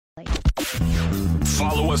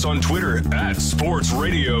Follow us on Twitter at Sports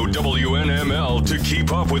Radio WNML to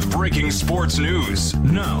keep up with breaking sports news.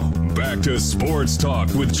 Now, back to Sports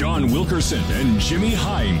Talk with John Wilkerson and Jimmy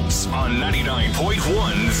Himes on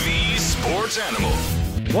 99.1 The Sports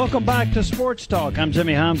Animal. Welcome back to Sports Talk. I'm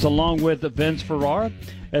Jimmy Himes along with Vince Ferrara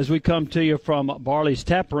as we come to you from Barley's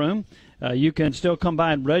Tap Room. You can still come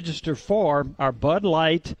by and register for our Bud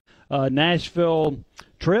Light Nashville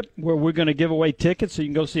trip where we're going to give away tickets so you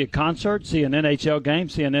can go see a concert, see an NHL game,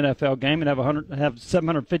 see an NFL game, and have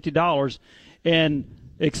 $750 in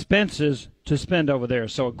expenses to spend over there.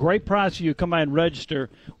 So a great price for you. Come by and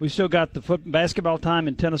register. We still got the basketball time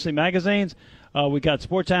in Tennessee magazines. We got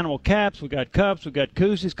Sports Animal caps. We got cups. We got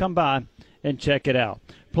koozies. Come by and check it out.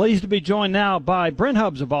 Pleased to be joined now by Brent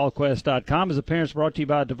Hubbs of VolQuest.com. His appearance brought to you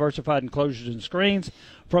by Diversified Enclosures and Screens.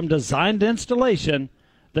 From design to installation,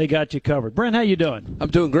 they got you covered. Brent, how you doing? I'm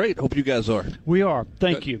doing great. Hope you guys are. We are.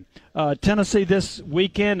 Thank you. Tennessee this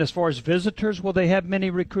weekend, as far as visitors, will they have many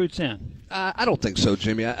recruits in? I don't think so,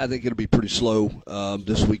 Jimmy. I think it'll be pretty slow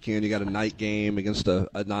this weekend. You got a night game against a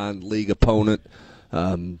non-league opponent.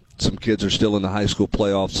 Some kids are still in the high school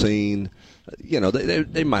playoff scene. You know,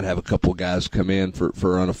 they might have a couple of guys come in for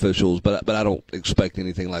unofficials, but I don't expect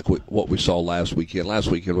anything like what we saw last weekend. Last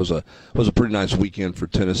weekend was a pretty nice weekend for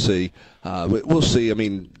Tennessee. We'll see. I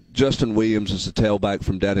mean, Justin Williams is the tailback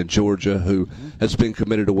from down in Georgia who has been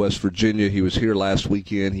committed to West Virginia. He was here last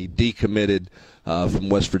weekend. He decommitted from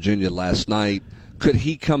West Virginia last night. Could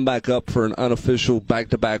he come back up for an unofficial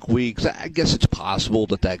back-to-back weeks? I guess it's possible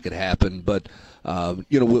that could happen, but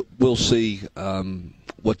we'll see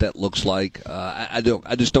what that looks like. I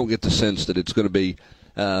just don't get the sense that it's going to be,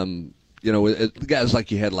 guys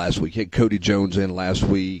like you had last week. You had Cody Jones in last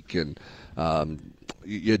week, and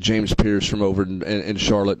you had James Pierce from over in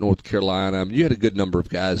Charlotte, North Carolina. You had a good number of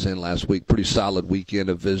guys in last week. Pretty solid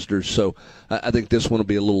weekend of visitors. So I think this one will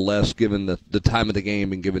be a little less given the time of the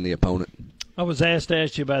game and given the opponent. I was asked to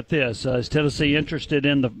ask you about this. Is Tennessee interested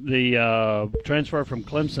in the transfer from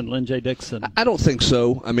Clemson, Lyn-J Dixon? I don't think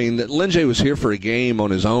so. I mean, Lyn-J was here for a game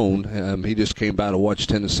on his own. He just came by to watch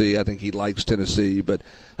Tennessee. I think he likes Tennessee, but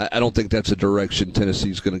I don't think that's a direction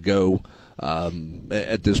Tennessee's going to go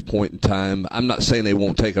at this point in time. I'm not saying they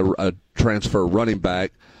won't take a transfer running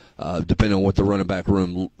back, depending on what the running back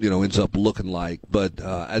room ends up looking like. But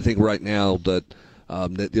I think right now that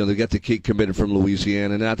they got the kid committed from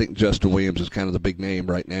Louisiana, and I think Justin Williams is kind of the big name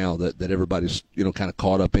right now that everybody's kind of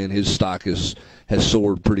caught up in. His stock has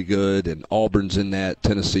soared pretty good, and Auburn's in that,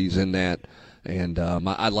 Tennessee's in that, and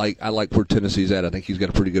I like where Tennessee's at. I think he's got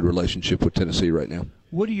a pretty good relationship with Tennessee right now.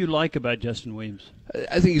 What do you like about Justin Williams?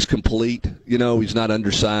 I think he's complete. He's not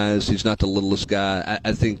undersized. He's not the littlest guy.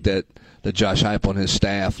 I think that Josh Heupel on his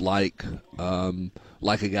staff like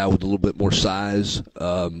a guy with a little bit more size.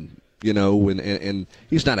 And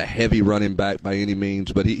he's not a heavy running back by any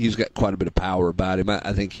means, but he's got quite a bit of power about him.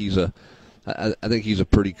 I think he's a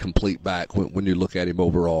pretty complete back when you look at him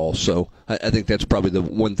overall. So I think that's probably the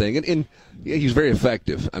one thing. And he's very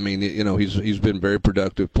effective. I mean, he's been very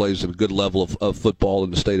productive, plays at a good level of football in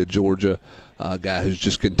the state of Georgia, a guy who's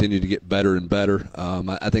just continued to get better and better.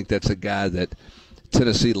 I think that's a guy that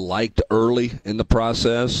Tennessee liked early in the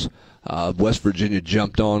process. West Virginia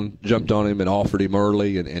jumped on him and offered him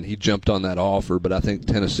early, and he jumped on that offer. But I think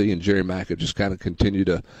Tennessee and Jerry Mack have just kind of continued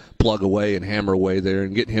to plug away and hammer away there.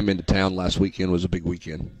 And getting him into town last weekend was a big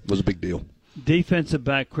weekend. It was a big deal. Defensive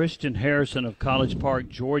back Christian Harrison of College Park,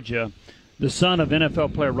 Georgia, the son of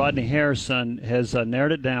NFL player Rodney Harrison, has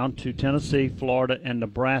narrowed it down to Tennessee, Florida, and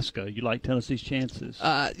Nebraska. You like Tennessee's chances?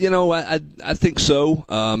 I think so.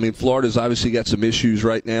 I mean, Florida's obviously got some issues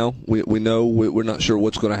right now. We know we're not sure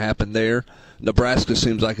what's going to happen there. Nebraska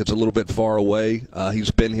seems like it's a little bit far away. He's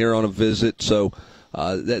been here on a visit, so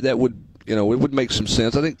that would it would make some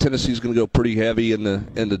sense. I think Tennessee's going to go pretty heavy in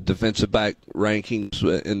the defensive back rankings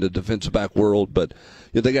in the defensive back world, but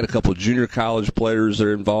they got a couple of junior college players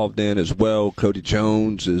they're involved in as well. Cody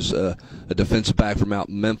Jones is a defensive back from out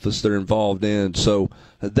in Memphis they're involved in. So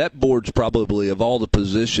that board's probably, of all the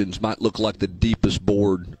positions, might look like the deepest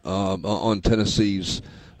board on Tennessee's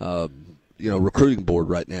recruiting board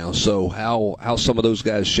right now. So how some of those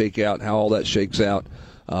guys shake out, how all that shakes out,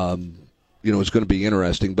 it's going to be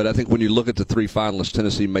interesting. But I think when you look at the three finalists,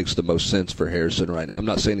 Tennessee makes the most sense for Harrison right now. I'm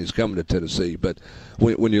not saying he's coming to Tennessee, but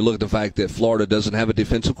when you look at the fact that Florida doesn't have a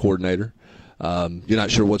defensive coordinator, you're not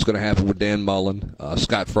sure what's going to happen with Dan Mullen.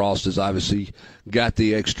 Scott Frost has obviously got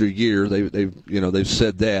the extra year. They've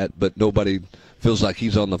said that, but nobody feels like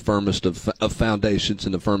he's on the firmest of foundations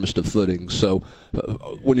and the firmest of footings. So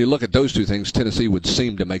when you look at those two things, Tennessee would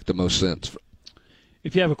seem to make the most sense.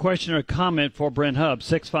 If you have a question or a comment for Brent Hubb,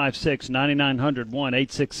 656-9900,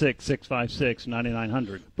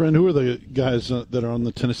 1-866-656-9900. Brent, who are the guys that are on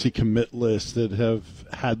the Tennessee commit list that have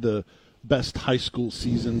had the best high school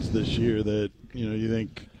seasons this year that you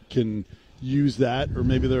think can use that, or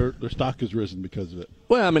maybe their stock has risen because of it?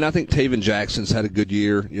 Well, I mean, I think Taven Jackson's had a good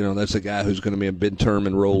year. That's a guy who's going to be a midterm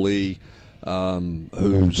enrollee,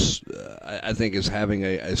 who's I think is having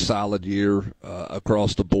a solid year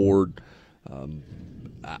across the board.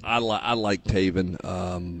 I like Taven.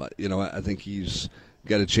 I think he's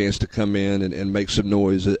got a chance to come in and make some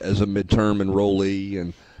noise as a midterm enrollee,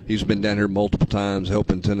 and he's been down here multiple times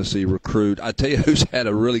helping Tennessee recruit. I tell you who's had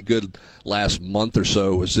a really good last month or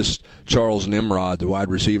so is this Charles Nimrod, the wide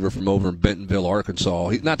receiver from over in Bentonville,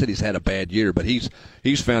 Arkansas. Not that he's had a bad year, but he's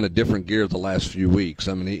found a different gear the last few weeks.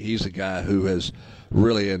 I mean, he's a guy who has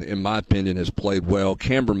really, in my opinion, has played well.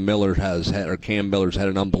 Cam Miller's had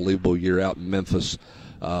an unbelievable year out in Memphis.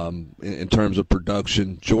 In terms of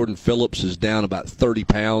production, Jordan Phillips is down about 30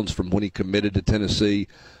 pounds from when he committed to Tennessee.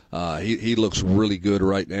 He looks really good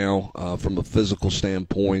right now from a physical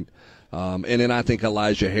standpoint. And then I think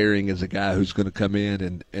Elijah Herring is a guy who's going to come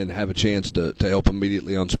in and have a chance to help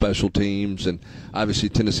immediately on special teams. And obviously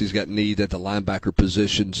Tennessee's got need at the linebacker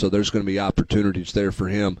position, so there's going to be opportunities there for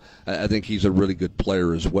him. I think he's a really good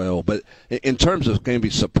player as well. But in terms of maybe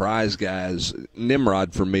surprise guys,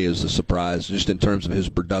 Nimrod for me is the surprise just in terms of his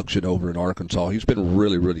production over in Arkansas. He's been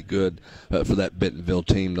really, really good for that Bentonville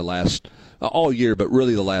team the last all year, but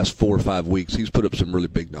really the last 4 or 5 weeks. He's put up some really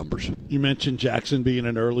big numbers. You mentioned Jackson being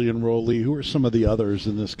an early enrollee. Who are some of the others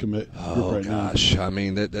in this commit group right now? Oh, gosh. I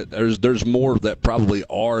mean, there's more that probably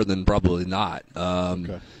are than probably not.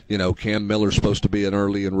 Okay. Cam Miller's supposed to be an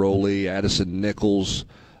early enrollee. Addison Nichols.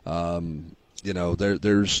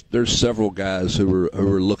 There's several guys who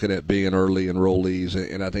are looking at being early enrollees,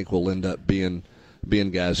 and I think will end up being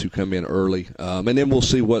guys who come in early. And then we'll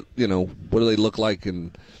see what do they look like,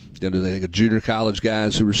 and do they think of junior college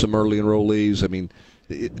guys who are some early enrollees? I mean,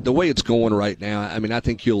 the way it's going right now, I mean, I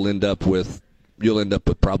think you'll end up with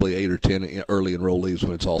probably 8 or 10 early enrollees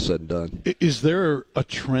when it's all said and done. Is there a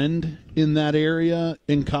trend in that area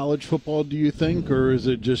in college football, do you think, or is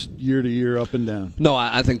it just year to year up and down? No,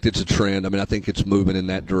 I think it's a trend. I mean, I think it's moving in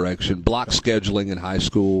that direction. Block scheduling in high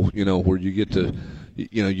school, where you get to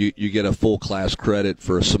you get a full class credit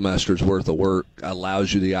for a semester's worth of work,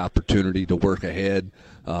 allows you the opportunity to work ahead.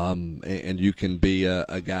 And you can be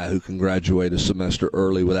a guy who can graduate a semester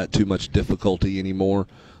early without too much difficulty anymore.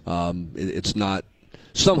 It's not.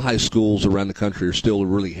 Some high schools around the country are still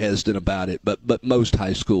really hesitant about it, but most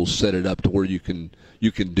high schools set it up to where you can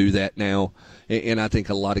do that now. And I think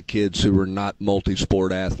a lot of kids who are not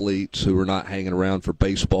multi-sport athletes, who are not hanging around for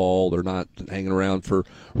baseball, they're not hanging around for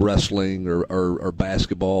wrestling or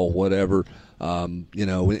basketball, whatever. And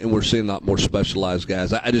we're seeing a lot more specialized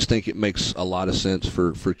guys. I just think it makes a lot of sense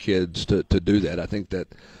for kids to do that. I think that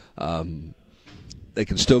they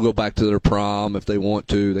can still go back to their prom if they want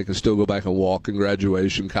to. They can still go back and walk in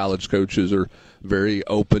graduation. College coaches are very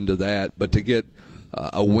open to that. But to get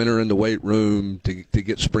a winter in the weight room, to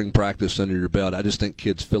get spring practice under your belt, I just think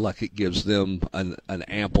kids feel like it gives them an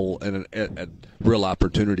ample and a real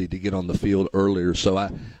opportunity to get on the field earlier. So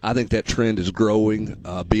I think that trend is growing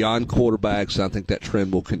beyond quarterbacks. I think that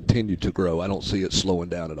trend will continue to grow. I don't see it slowing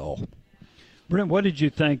down at all. Brent, what did you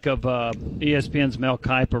think of ESPN's Mel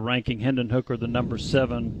Kiper ranking Hendon Hooker the number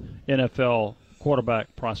 7 NFL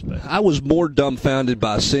quarterback prospect? I was more dumbfounded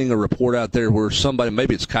by seeing a report out there where somebody,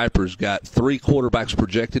 maybe it's Kiper's, got 3 quarterbacks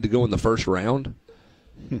projected to go in the first round.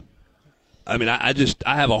 I mean, I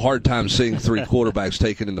have a hard time seeing 3 quarterbacks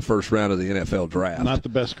taken in the first round of the NFL draft. Not the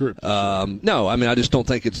best group. No, I mean, I just don't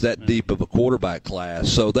think it's that deep of a quarterback class.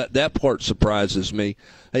 So that part surprises me.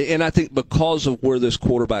 And I think because of where this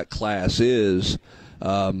quarterback class is,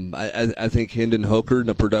 I think Hendon Hooker and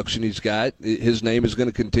the production he's got, his name is going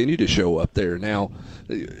to continue to show up there. Now,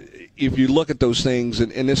 if you look at those things,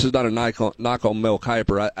 and this is not a knock on Mel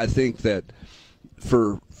Kiper, I think that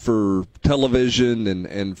for television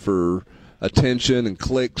and for attention and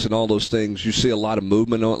clicks and all those things, you see a lot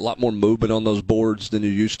more movement on those boards than you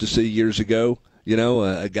used to see years ago.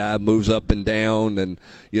 A guy moves up and down, and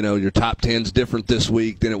your top 10's different this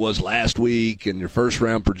week than it was last week, and your first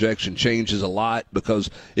round projection changes a lot, because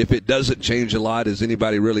if it doesn't change a lot, is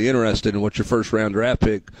anybody really interested in what your first round draft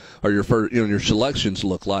pick or your first, your selections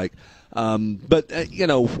look like? But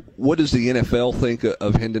what does the NFL think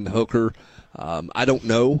of Hendon Hooker? I don't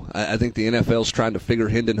know. I think the NFL's trying to figure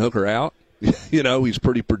Hendon Hooker out. He's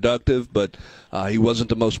pretty productive, but he wasn't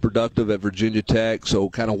the most productive at Virginia Tech, so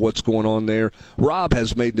kind of what's going on there. Rob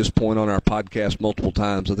has made this point on our podcast multiple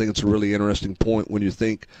times. I think it's a really interesting point when you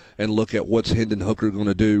think and look at what's Hendon Hooker going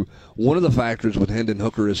to do. One of the factors with Hendon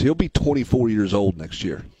Hooker is he'll be 24 years old next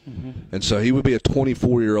year, and so he would be a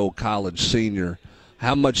 24-year-old college senior.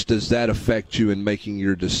 How much does that affect you in making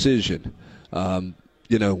your decision,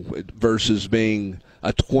 versus being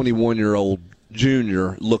a 21-year-old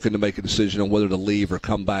junior looking to make a decision on whether to leave or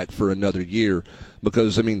come back for another year?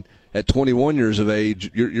 Because, at 21 years of age,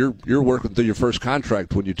 you're working through your first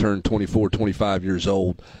contract when you turn 24, 25 years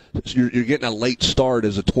old. You're getting a late start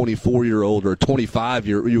as a 24-year-old or a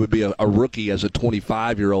 25-year. You would be a rookie as a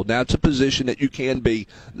 25-year-old. Now, it's a position that you can be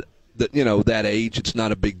that age. It's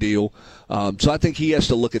not a big deal. So I think he has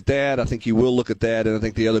to look at that. I think he will look at that. And I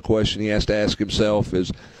think the other question he has to ask himself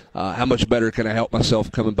is, how much better can I help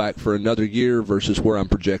myself coming back for another year versus where I'm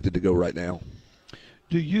projected to go right now?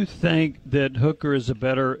 Do you think that Hooker is a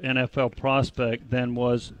better NFL prospect than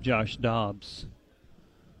was Josh Dobbs?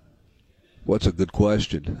 What's a good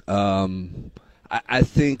question? I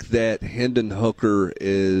think that Hendon Hooker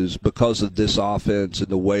is, because of this offense and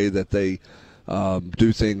the way that they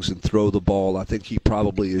do things and throw the ball, I think he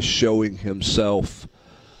probably is showing himself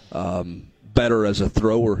better as a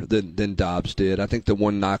thrower than Dobbs did. I think the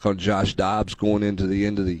one knock on Josh Dobbs going into the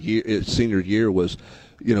end of the year, his senior year, was,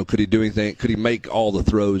 could he do anything? Could he make all the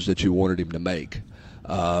throws that you wanted him to make?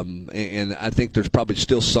 And I think there's probably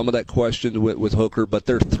still some of that question with Hooker, but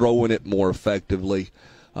they're throwing it more effectively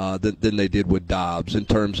than they did with Dobbs in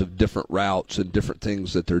terms of different routes and different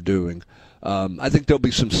things that they're doing. I think there'll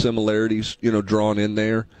be some similarities, drawn in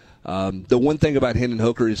there. The one thing about Hendon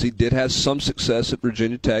Hooker is he did have some success at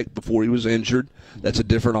Virginia Tech before he was injured. That's a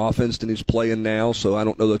different offense than he's playing now, so I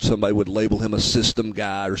don't know that somebody would label him a system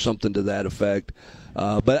guy or something to that effect.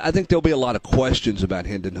 But I think there'll be a lot of questions about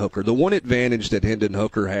Hendon Hooker. The one advantage that Hendon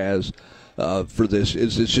Hooker has for this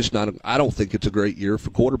is it's just not – I don't think it's a great year for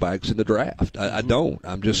quarterbacks in the draft. I don't.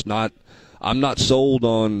 I'm not sold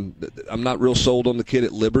on. I'm not real sold on the kid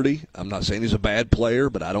at Liberty. I'm not saying he's a bad player,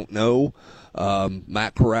 but I don't know.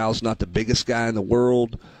 Matt Corral's not the biggest guy in the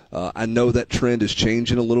world. I know that trend is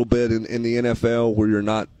changing a little bit in the NFL, where you're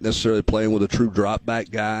not necessarily playing with a true drop back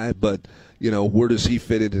guy, but where does he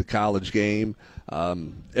fit into the college game?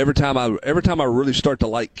 Every time I really start to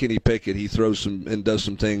like Kenny Pickett, he throws some and does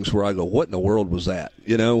some things where I go, what in the world was that?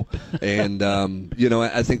 And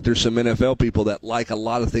I think there's some NFL people that like a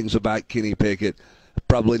lot of things about Kenny Pickett.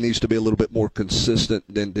 Probably needs to be a little bit more consistent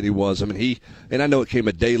than he was. I know it came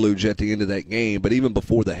a deluge at the end of that game, but even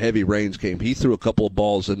before the heavy rains came, he threw a couple of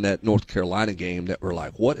balls in that North Carolina game that were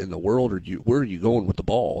like, what in the world where are you going with the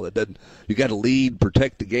ball? You got to lead,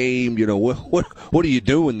 protect the game. What are you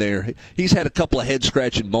doing there? He's had a couple of head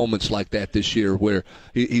scratching moments like that this year where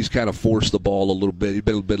he's kind of forced the ball a little bit. He's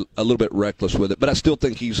been a little bit reckless with it, but I still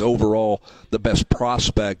think he's overall the best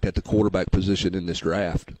prospect at the quarterback position in this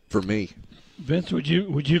draft for me. Vince, would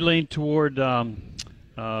you lean toward Hooker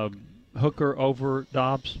over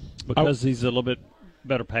Dobbs because he's a little bit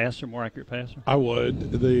better passer, more accurate passer? I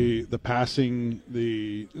would. The passing,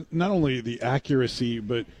 not only the accuracy,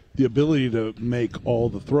 but the ability to make all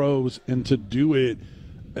the throws and to do it,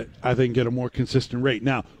 I think, at a more consistent rate.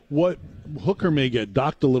 Now, what Hooker may get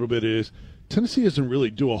docked a little bit is Tennessee doesn't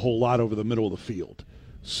really do a whole lot over the middle of the field.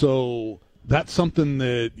 So that's something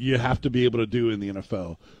that you have to be able to do in the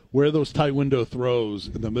NFL. Where those tight window throws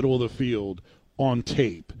in the middle of the field on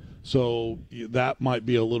tape. So that might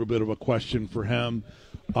be a little bit of a question for him.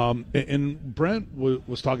 And Brent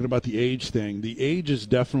was talking about the age thing. The age is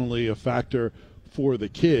definitely a factor for the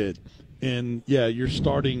kid. And, yeah, you're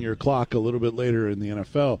starting your clock a little bit later in the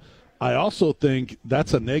NFL. I also think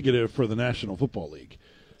that's a negative for the National Football League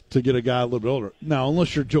to get a guy a little bit older. Now,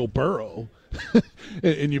 unless you're Joe Burrow –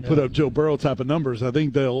 and you put up Joe Burrow type of numbers, I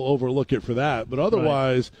think they'll overlook it for that. But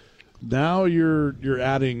otherwise, now you're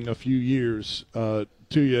adding a few years to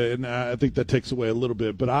you, and I think that takes away a little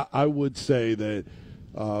bit. But I would say that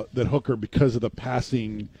Hooker, because of the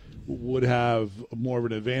passing, would have more of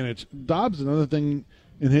an advantage. Dobbs, another thing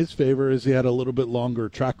in his favor is he had a little bit longer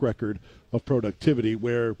track record of productivity,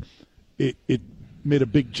 where it made a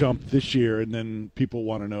big jump this year, and then people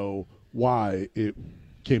want to know why it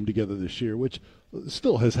came together this year, which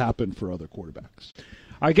still has happened for other quarterbacks.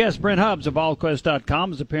 Our guest, Brent Hubbs of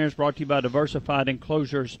VolQuest.com, is appearance brought to you by Diversified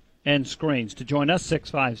Enclosures and Screens. To join us,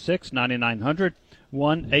 656-9900,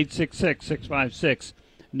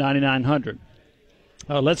 1-866-656-9900.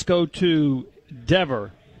 Let's go to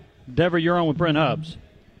Dever. Dever, you're on with Brent Hubbs.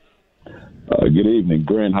 Good evening,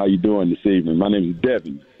 Brent. How you doing this evening? My name is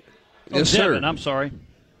Devin. Yes, Devin, sir. I'm sorry.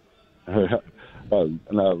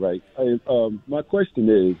 No, right. My question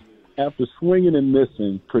is, after swinging and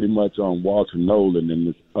missing pretty much on Walter Nolan in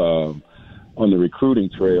this, on the recruiting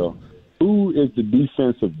trail, who is the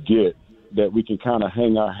defensive get that we can kind of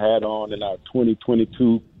hang our hat on in our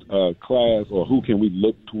 2022 class, or who can we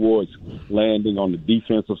look towards landing on the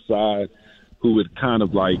defensive side, who would kind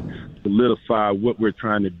of like solidify what we're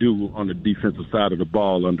trying to do on the defensive side of the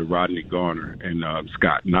ball under Rodney Garner and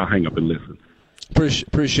Scott? And I'll hang up and listen.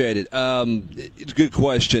 Appreciate it. It's a good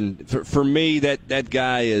question. For me, that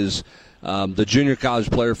guy is the junior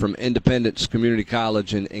college player from Independence Community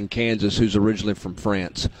College in Kansas, who's originally from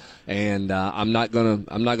France. And I'm not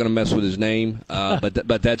gonna mess with his name, but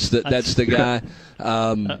that's the guy.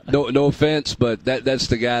 No offense, but that's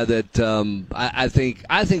the guy that I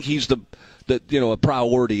think he's a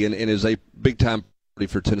priority and is a big time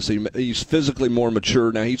for Tennessee. He's physically more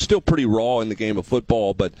mature now. He's still pretty raw in the game of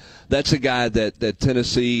football, but that's a guy that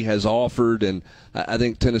Tennessee has offered, and I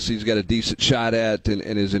think Tennessee's got a decent shot at and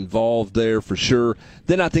is involved there for sure.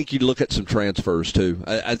 Then I think you look at some transfers too.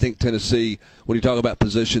 I think Tennessee, when you talk about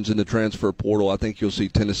positions in the transfer portal, I think you'll see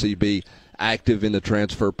Tennessee be active in the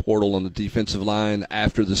transfer portal on the defensive line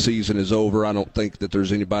after the season is over. I don't think that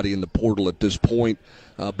there's anybody in the portal at this point,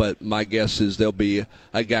 but my guess is there'll be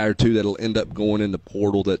a guy or two that'll end up going in the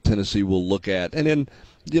portal that Tennessee will look at. And then,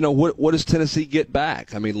 what does Tennessee get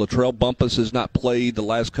back? I mean, Latrell Bumpus has not played the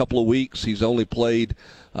last couple of weeks. He's only played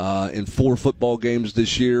in 4 football games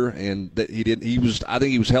this year, and that I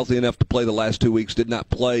think he was healthy enough to play the last 2 weeks, did not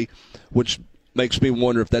play, which makes me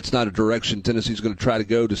wonder if that's not a direction Tennessee's going to try to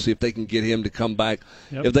go to see if they can get him to come back.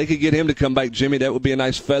 Yep. If they could get him to come back, Jimmy, that would be a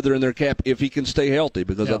nice feather in their cap if he can stay healthy,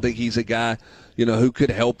 because I think he's a guy, who could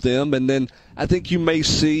help them. And then I think you may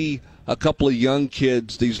see a couple of young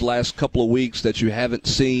kids these last couple of weeks that you haven't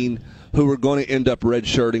seen who are going to end up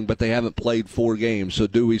redshirting, but they haven't played 4 games. So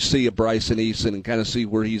do we see a Bryson Eason and kind of see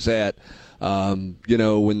where he's at, and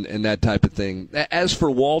that type of thing. As for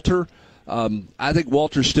Walter, I think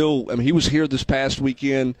Walter still, he was here this past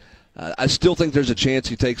weekend. I still think there's a chance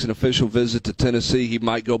he takes an official visit to Tennessee. He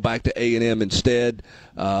might go back to A&M instead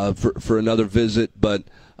for another visit. But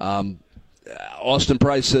Austin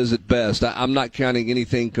Price says it best. I'm not counting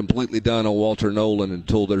anything completely done on Walter Nolan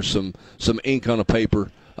until there's some ink on a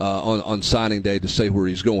paper on signing day to say where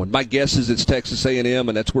he's going. My guess is it's Texas A&M,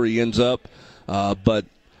 and that's where he ends up. But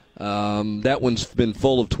that one's been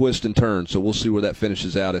full of twists and turns, so we'll see where that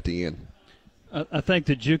finishes out at the end. I think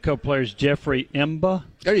the JUCO player is Jeffrey Emba.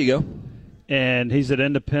 There you go. And he's at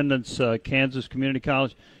Independence, Kansas Community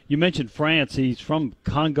College. You mentioned France. He's from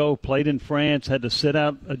Congo, played in France, had to sit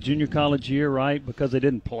out a junior college year, right, because they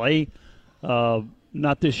didn't play,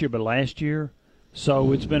 not this year but last year.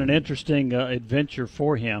 So it's been an interesting adventure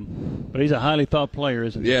for him. But he's a highly thought player,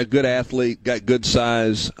 isn't he? Yeah, good athlete, got good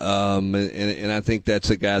size, and I think that's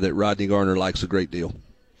a guy that Rodney Garner likes a great deal.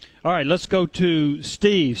 All right, let's go to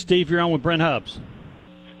Steve. Steve, you're on with Brent Hubbs.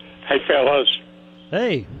 Hey, fellas.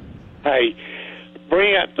 Hey. Hey,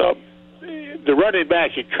 bring up the running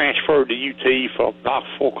back that transferred to UT from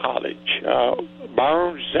Knoxville College.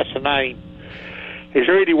 Burns, that's the name. Is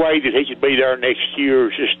there any way that he could be there next year,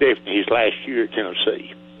 or is this definitely his last year at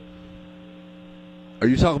Tennessee? Are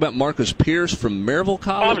you talking about Marcus Pierce from Maryville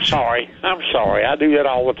College? I'm sorry. I do that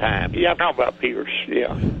all the time. Yeah, I'm talking about Pierce.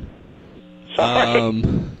 Yeah.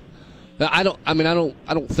 Sorry. I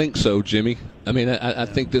don't think so, Jimmy. I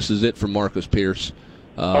think this is it for Marcus Pierce.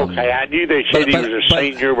 Okay, I knew they said he was a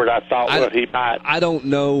senior, but I thought he might. I don't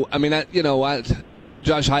know.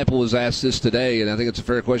 Josh Heupel was asked this today, and I think it's a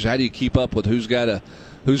fair question. How do you keep up with who's got a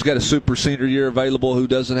super senior year available, who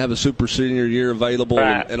doesn't have a super senior year available,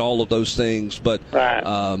 right, and all of those things? But right.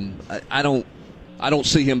 I don't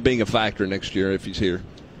see him being a factor next year if he's here.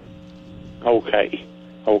 Okay,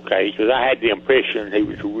 because I had the impression he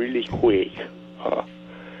was really quick.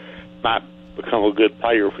 Might become a good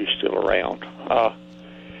player if he's still around.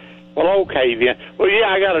 Well, okay then. Well, yeah,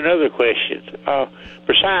 I got another question.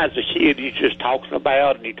 Besides the kid you're just talking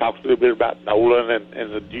about, and you talked a little bit about Nolan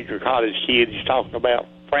and the junior college kid you're talking about,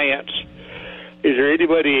 France, is there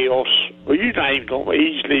anybody else, well, you named them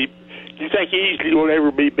easily, do you think he easily will ever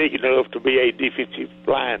be big enough to be a defensive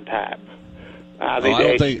line type? I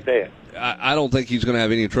don't think he's going to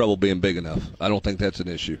have any trouble being big enough. I don't think that's an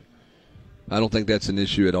issue. I don't think that's an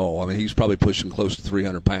issue at all. He's probably pushing close to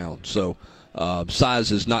 300 pounds. So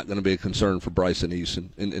size is not going to be a concern for Bryson Eason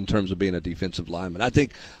in terms of being a defensive lineman. I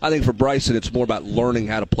think for Bryson it's more about learning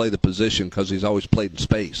how to play the position because he's always played in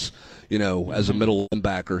space. As a middle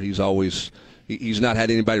linebacker, he's always he's not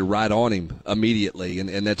had anybody right on him immediately,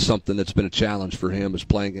 and that's something that's been a challenge for him, is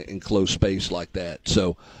playing in close space like that.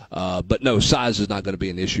 So, but no, size is not going to be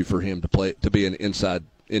an issue for him to be an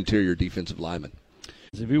interior defensive lineman.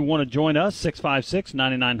 If you want to join us,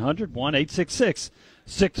 656-9900,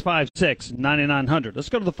 1-866-656-9900. Let's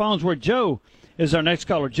go to the phones where Joe is our next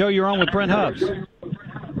caller. Joe, you're on with Brent Hubbs.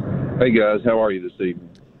 Hey, guys. How are you this evening?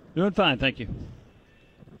 Doing fine, thank you.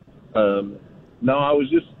 No, I was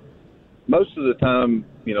just, most of the time,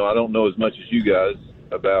 I don't know as much as you guys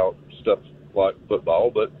about stuff like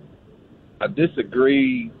football, but I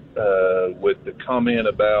disagree with the comment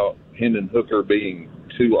about Hendon Hooker being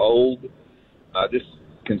too old. I just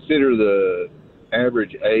consider the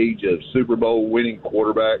average age of Super Bowl winning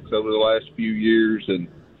quarterbacks over the last few years, and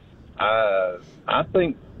I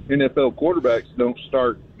think NFL quarterbacks don't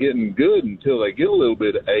start getting good until they get a little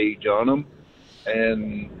bit of age on them.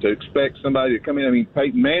 And to expect somebody to come in,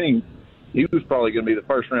 Peyton Manning, he was probably going to be the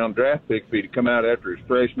first-round draft pick if he'd come out after his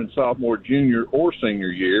freshman, sophomore, junior, or senior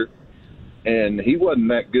year. And he wasn't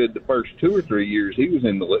that good the first 2 or 3 years he was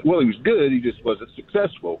in the league. Well, he was good, he just wasn't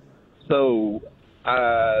successful. So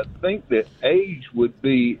I think that age would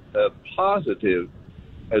be a positive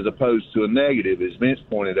as opposed to a negative, as Vince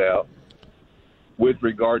pointed out, with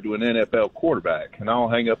regard to an NFL quarterback. And I'll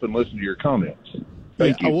hang up and listen to your comments.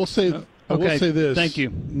 Thank you. I will say this. Thank you.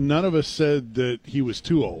 None of us said that he was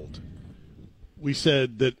too old. We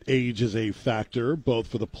said that age is a factor, both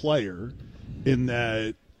for the player, in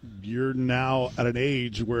that you're now at an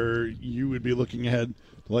age where you would be looking ahead,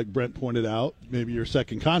 like Brent pointed out, maybe your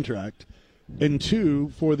second contract. And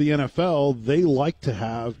two, for the NFL, they like to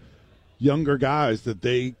have younger guys that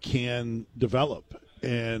they can develop.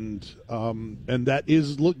 And that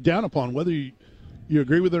is looked down upon, whether you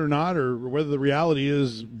agree with it or not, or whether the reality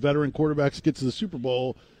is veteran quarterbacks get to the Super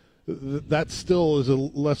Bowl, that still is a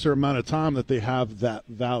lesser amount of time that they have that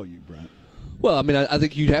value, Brent. Well, I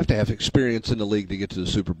think you'd have to have experience in the league to get to the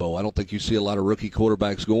Super Bowl. I don't think you see a lot of rookie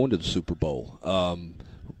quarterbacks going to the Super Bowl.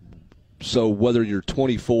 So whether you're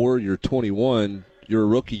 24, you're 21, you're a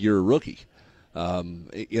rookie, you're a rookie.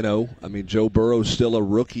 Joe Burrow's still a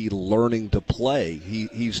rookie learning to play.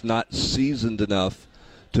 He's not seasoned enough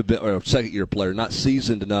to be, or a second-year player, not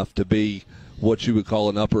seasoned enough to be what you would call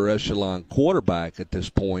an upper echelon quarterback at this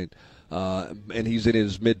point, and he's in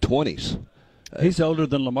his mid-20s. He's older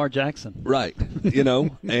than Lamar Jackson. Right,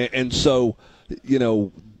 and so,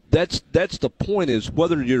 that's the point, is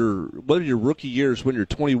whether your rookie years when you're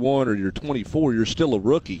 21 or you're 24, you're still a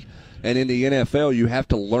rookie. And in the NFL, you have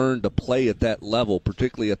to learn to play at that level,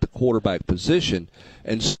 particularly at the quarterback position.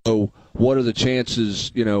 And so what are the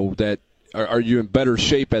chances, that are you in better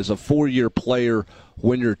shape as a 4-year player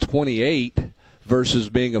when you're 28 versus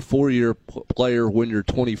being a 4-year player when you're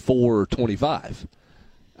 24 or 25?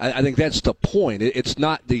 I think that's the point. It's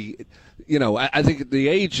not the, I think the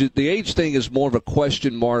age thing is more of a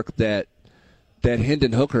question mark that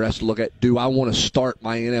Hendon Hooker has to look at. Do I want to start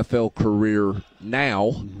my NFL career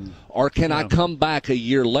now, or can I come back a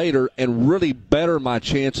year later and really better my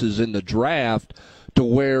chances in the draft to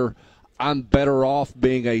where I'm better off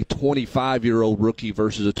being a 25-year-old rookie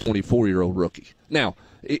versus a 24-year-old rookie? Now,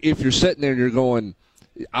 if you're sitting there and you're going,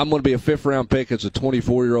 I'm going to be a fifth-round pick as a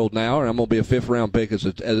 24-year-old now, or I'm going to be a fifth-round pick as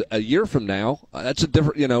a year from now, that's a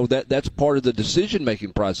different, that's part of the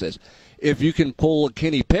decision-making process. If you can pull a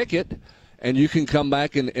Kenny Pickett and you can come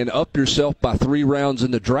back and up yourself by 3 rounds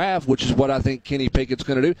in the draft, which is what I think Kenny Pickett's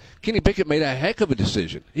going to do. Kenny Pickett made a heck of a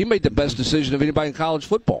decision. He made the best decision of anybody in college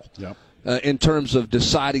football in terms of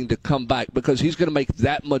deciding to come back, because he's going to make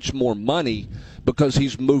that much more money because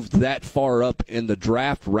he's moved that far up in the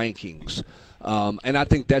draft rankings. And I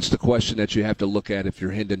think that's the question that you have to look at if you're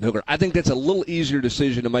Hendon Hooker. I think that's a little easier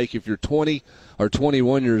decision to make if you're 20 or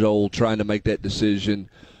 21 years old trying to make that decision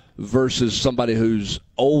versus somebody who's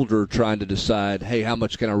older trying to decide, hey, how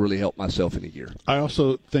much can I really help myself in a year? I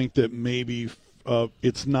also think that maybe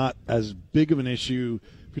it's not as big of an issue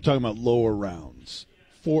if you're talking about lower rounds.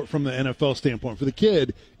 From the NFL standpoint, for the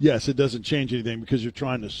kid, yes, it doesn't change anything because you're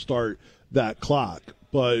trying to start that clock.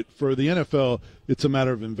 But for the NFL, it's a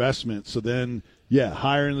matter of investment. So then,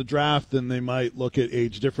 higher in the draft, then they might look at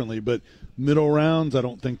age differently. But middle rounds, I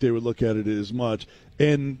don't think they would look at it as much.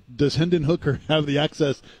 And does Hendon Hooker have the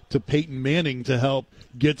access to Peyton Manning to help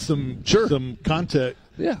get some content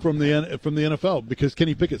from the NFL? Because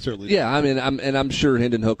Kenny Pickett certainly does. I'm sure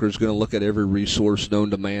Hendon Hooker is going to look at every resource known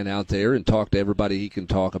to man out there and talk to everybody he can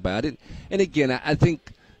talk about it. And again, I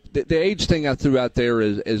think the age thing I threw out there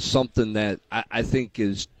is something that I think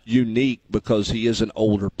is unique because he is an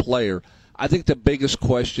older player. I think the biggest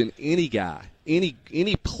question, any guy,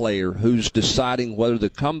 any player who's deciding whether to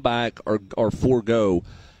come back or forego,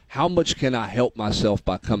 how much can I help myself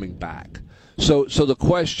by coming back? So the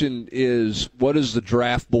question is, what does the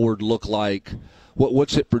draft board look like?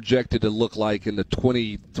 What's it projected to look like in the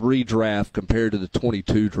 23 draft compared to the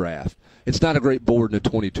 22 draft? It's not a great board in the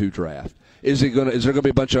 22 draft. Is there going to be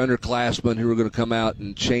a bunch of underclassmen who are going to come out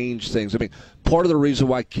and change things? I mean, part of the reason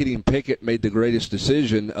why Kenny Pickett made the greatest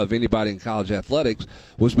decision of anybody in college athletics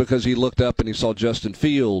was because he looked up and he saw Justin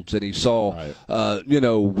Fields and he saw,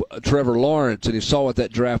 Trevor Lawrence, and he saw what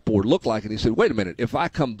that draft board looked like, and he said, wait a minute, if I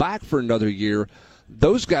come back for another year,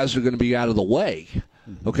 those guys are going to be out of the way.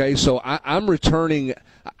 Okay, so I'm returning.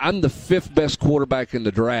 I'm the fifth best quarterback in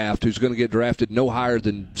the draft who's going to get drafted no higher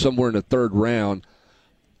than somewhere in the third round.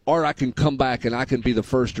 Or I can come back and I can be the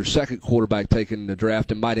first or second quarterback taken in the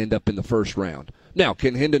draft and might end up in the first round. Now,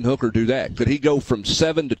 can Hendon Hooker do that? Could he go from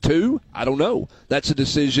 7 to 2? I don't know. That's a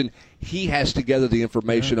decision he has to gather the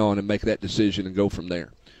information on and make that decision and go from there.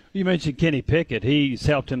 You mentioned Kenny Pickett. He's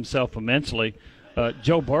helped himself immensely.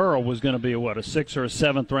 Joe Burrow was going to be a 6th or a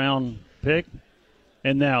 7th round pick,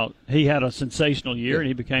 and now he had a sensational year and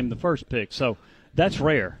he became the first pick. So that's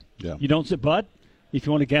rare. Yeah. You don't say, but if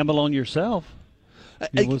you want to gamble on yourself.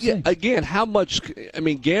 Again, how much? I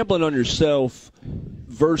mean, gambling on yourself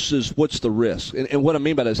versus what's the risk? And what I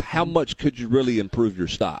mean by that is how much could you really improve your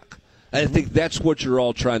stock? I think that's what you're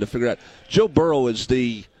all trying to figure out. Joe Burrow is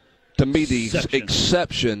the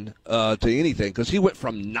exception to anything, because he went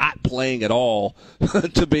from not playing at all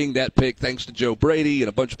to being that pick thanks to Joe Brady and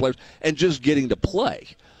a bunch of players and just getting to play.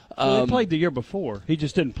 Well, he played the year before. He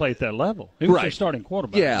just didn't play at that level. He was their starting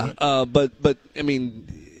quarterback. Yeah, right? But I mean,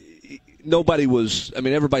 nobody was. I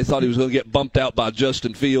mean, everybody thought he was going to get bumped out by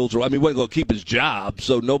Justin Fields, or he wasn't going to keep his job.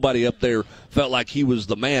 So nobody up there felt like he was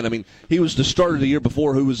the man. I mean, he was the starter the year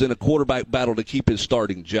before who was in a quarterback battle to keep his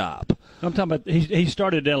starting job. I'm talking about he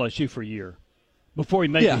started at LSU for a year before he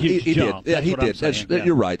made the huge jump. Did. Yeah, he did.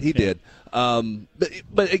 You're right. He did.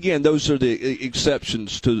 But again, those are the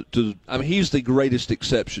exceptions to. I mean, he's the greatest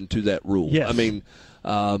exception to that rule. Yes. I mean,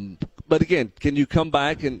 but again, can you come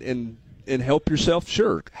back and help yourself?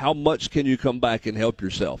 Sure. How much can you come back and help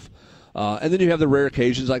yourself? And then you have the rare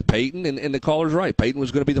occasions like Peyton, and the caller's right. Peyton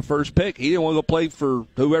was going to be the first pick. He didn't want to go play for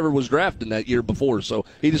whoever was drafting that year before, so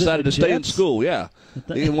he decided to stay in school. Yeah,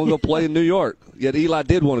 he didn't want to go play in New York. Yet Eli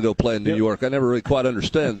did want to go play in New York. I never really quite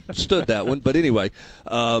understood that one. But anyway,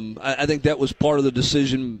 I think that was part of the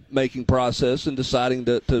decision-making process in deciding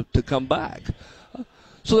to come back.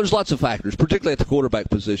 So there's lots of factors, particularly at the quarterback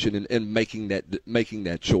position, in making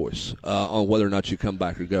that choice on whether or not you come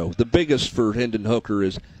back or go. The biggest for Hendon Hooker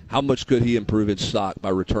is how much could he improve his stock by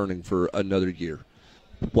returning for another year?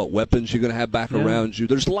 What weapons you're going to have back around you?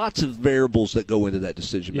 There's lots of variables that go into that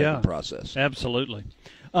decision-making process. Absolutely.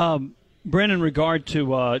 Brent, in regard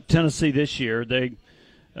to Tennessee this year, they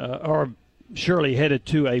are surely headed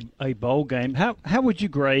to a bowl game. How would you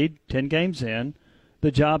grade, 10 games in,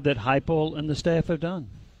 the job that Heupel and the staff have done?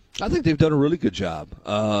 I think they've done a really good job.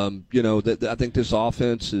 I think this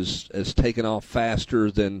offense has taken off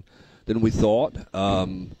faster than we thought.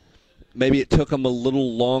 Maybe it took them a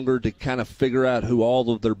little longer to kind of figure out who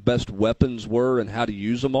all of their best weapons were and how to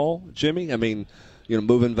use them all, Jimmy. I mean,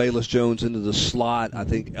 moving Velus Jones into the slot, I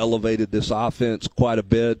think, elevated this offense quite a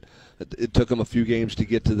bit. It took them a few games to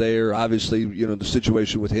get to there. Obviously, the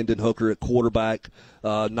situation with Hendon Hooker at quarterback,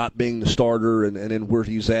 not being the starter, and then where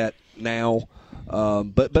he's at now.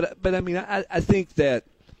 But I mean, I think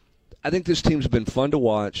this team's been fun to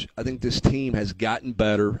watch. I think this team has gotten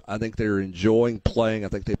better. I think they're enjoying playing. I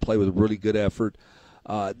think they play with a really good effort.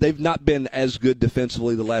 They've not been as good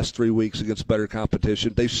defensively the last 3 weeks against better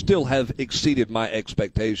competition. They still have exceeded my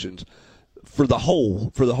expectations for the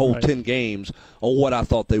whole right. 10 games on what I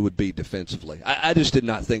thought they would be defensively. I just did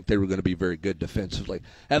not think they were going to be very good defensively.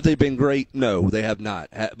 Have they been great? No, they have not.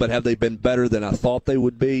 But have they been better than I thought they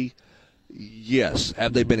would be? Yes.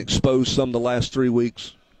 Have they been exposed some the last 3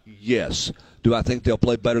 weeks? Yes. Do I think they'll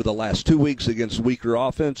play better the last 2 weeks against weaker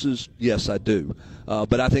offenses? Yes, I do.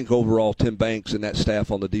 But I think overall Tim Banks and that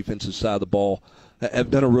staff on the defensive side of the ball have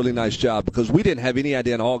done a really nice job, because we didn't have any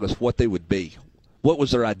idea in August what they would be. What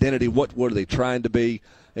was their identity? What were they trying to be?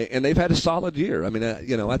 And they've had a solid year. I mean,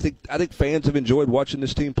 I think fans have enjoyed watching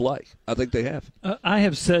this team play. I think they have. I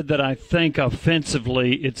have said that I think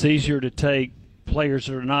offensively it's easier to take players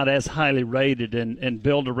that are not as highly rated and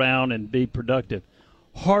build around and be productive.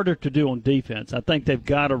 Harder to do on defense. I think they've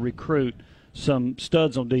got to recruit some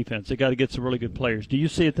studs on defense. They got to get some really good players. Do you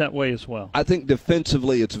see it that way as well? I think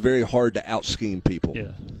defensively it's very hard to out-scheme people.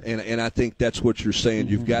 Yeah. And I think that's what you're saying.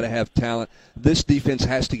 You've got to have talent. This defense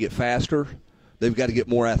has to get faster. They've got to get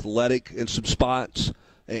more athletic in some spots.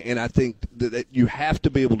 And I think that you have to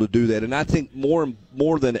be able to do that. And I think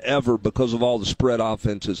more than ever, because of all the spread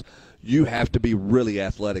offenses, you have to be really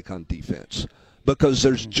athletic on defense. Because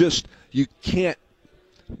there's just – you can't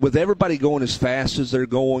 – with everybody going as fast as they're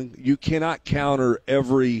going, you cannot counter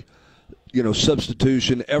every,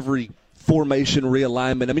 substitution, every formation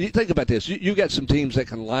realignment. I mean, you think about this. You've got some teams that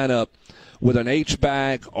can line up with an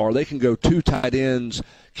H-back, or they can go 2 tight ends,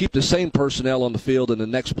 keep the same personnel on the field, and the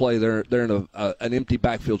next play they're in an empty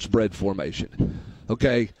backfield spread formation.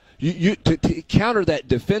 Okay? To counter that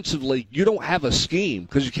defensively, you don't have a scheme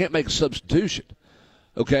because you can't make a substitution.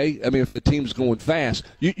 Okay? I mean, if the team's going fast,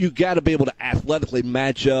 you got to be able to athletically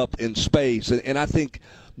match up in space. And I think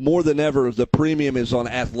more than ever, the premium is on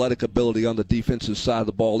athletic ability on the defensive side of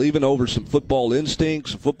the ball, even over some football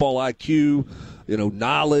instincts, football IQ,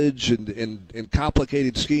 knowledge and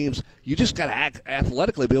complicated schemes. You just got to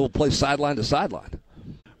athletically be able to play sideline to sideline.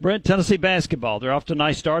 Brent, Tennessee basketball, they're off to a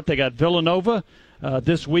nice start. They got Villanova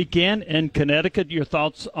this weekend in Connecticut. Your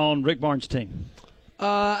thoughts on Rick Barnes' team?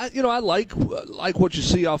 I like what you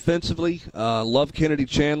see offensively. Love Kennedy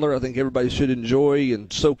Chandler. I think everybody should enjoy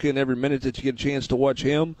and soak in every minute that you get a chance to watch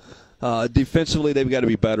him. Defensively, they've got to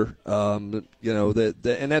be better. And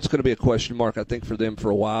that's going to be a question mark, I think, for them for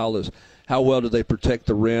a while is how well do they protect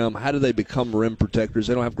the rim? How do they become rim protectors?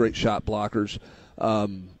 They don't have great shot blockers.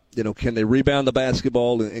 Can they rebound the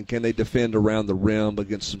basketball and can they defend around the rim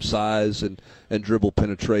against some size and dribble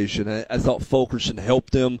penetration? I thought Fulkerson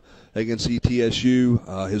helped them against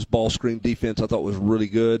ETSU. His ball screen defense I thought was really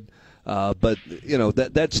good. But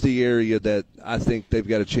that's the area that I think they've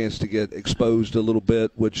got a chance to get exposed a little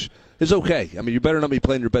bit, which is okay. I mean, you better not be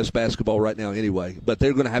playing your best basketball right now anyway, but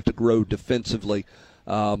they're going to have to grow defensively.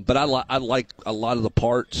 But I like a lot of the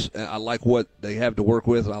parts. I like what they have to work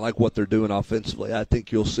with, and I like what they're doing offensively. I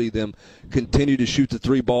think you'll see them continue to shoot the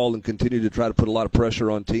 3 ball and continue to try to put a lot of pressure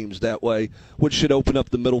on teams that way, which should open up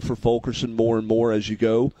the middle for Fulkerson more and more as you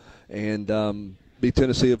go, and be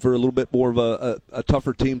Tennessee for a little bit more of a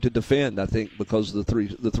tougher team to defend, I think, because of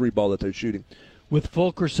the three ball that they're shooting. With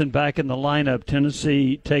Fulkerson back in the lineup,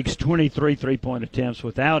 Tennessee takes 23 3-point attempts.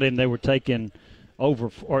 Without him, they were taking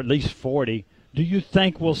over, or at least 40. Do you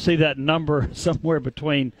think we'll see that number somewhere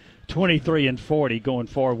between 23 and 40 going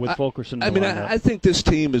forward with Fulkerson? I think this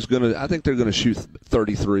team is going to – I think they're going to shoot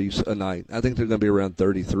 33s a night. I think they're going to be around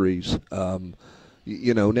 33s.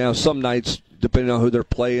 Now some nights, depending on who they're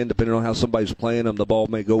playing, depending on how somebody's playing them, the ball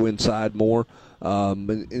may go inside more.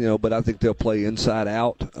 But I think they'll play inside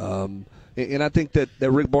out. And I think that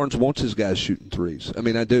Rick Barnes wants his guys shooting threes. I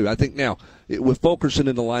mean, I do. I think now, with Fulkerson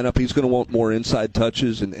in the lineup, he's going to want more inside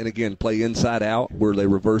touches and again, play inside out where they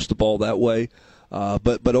reverse the ball that way.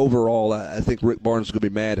 But overall, I think Rick Barnes is going to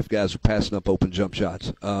be mad if guys are passing up open jump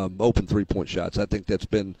shots, open 3-point shots. I think that's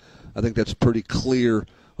pretty clear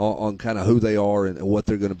on kind of who they are and what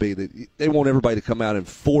they're going to be. They want everybody to come out and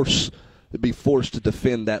be forced to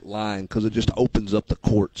defend that line because it just opens up the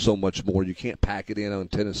court so much more. You can't pack it in on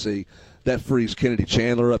Tennessee. That frees Kennedy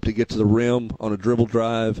Chandler up to get to the rim on a dribble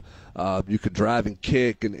drive. You could drive and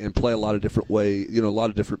kick and play a lot of different way, a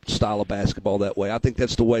lot of different style of basketball that way. I think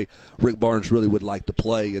that's the way Rick Barnes really would like to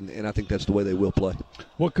play, and I think that's the way they will play.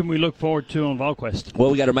 What can we look forward to on VolQuest?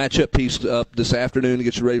 Well, we got our matchup piece up this afternoon to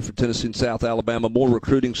get you ready for Tennessee and South Alabama. More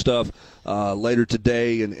recruiting stuff later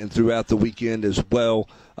today and throughout the weekend as well.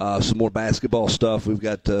 Some more basketball stuff. We've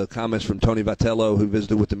got comments from Tony Vitello, who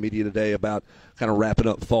visited with the media today about kind of wrapping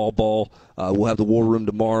up fall ball. We'll have the War Room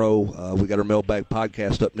tomorrow. We got our mailbag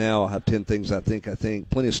podcast up now. I'll have 10 things I think.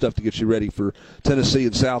 Plenty of stuff to get you ready for Tennessee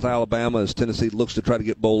and South Alabama as Tennessee looks to try to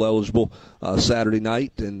get bowl eligible Saturday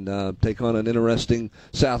night and take on an interesting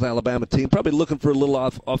South Alabama team. Probably looking for a little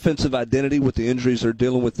offensive identity with the injuries they're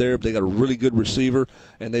dealing with there. They got a really good receiver,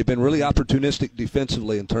 and they've been really opportunistic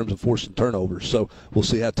defensively in terms of forcing turnovers. So we'll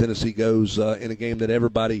see how Tennessee goes in a game that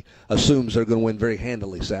everybody assumes they're going to win very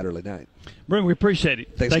handily Saturday night. Brent, we appreciate it.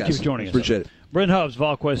 Thanks, Thank guys. you for joining us. Appreciate it. Brent Hubbs,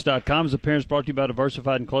 VolQuest.com. His appearance brought to you by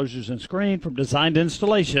Diversified Enclosures and Screen. From design to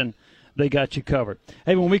installation, they got you covered.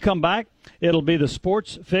 Hey, when we come back, it'll be the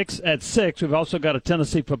Sports Fix at 6. We've also got a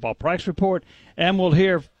Tennessee football practice report, and we'll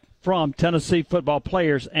hear from Tennessee football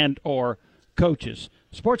players and or coaches.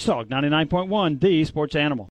 Sports Talk 99.1, the Sports Animal.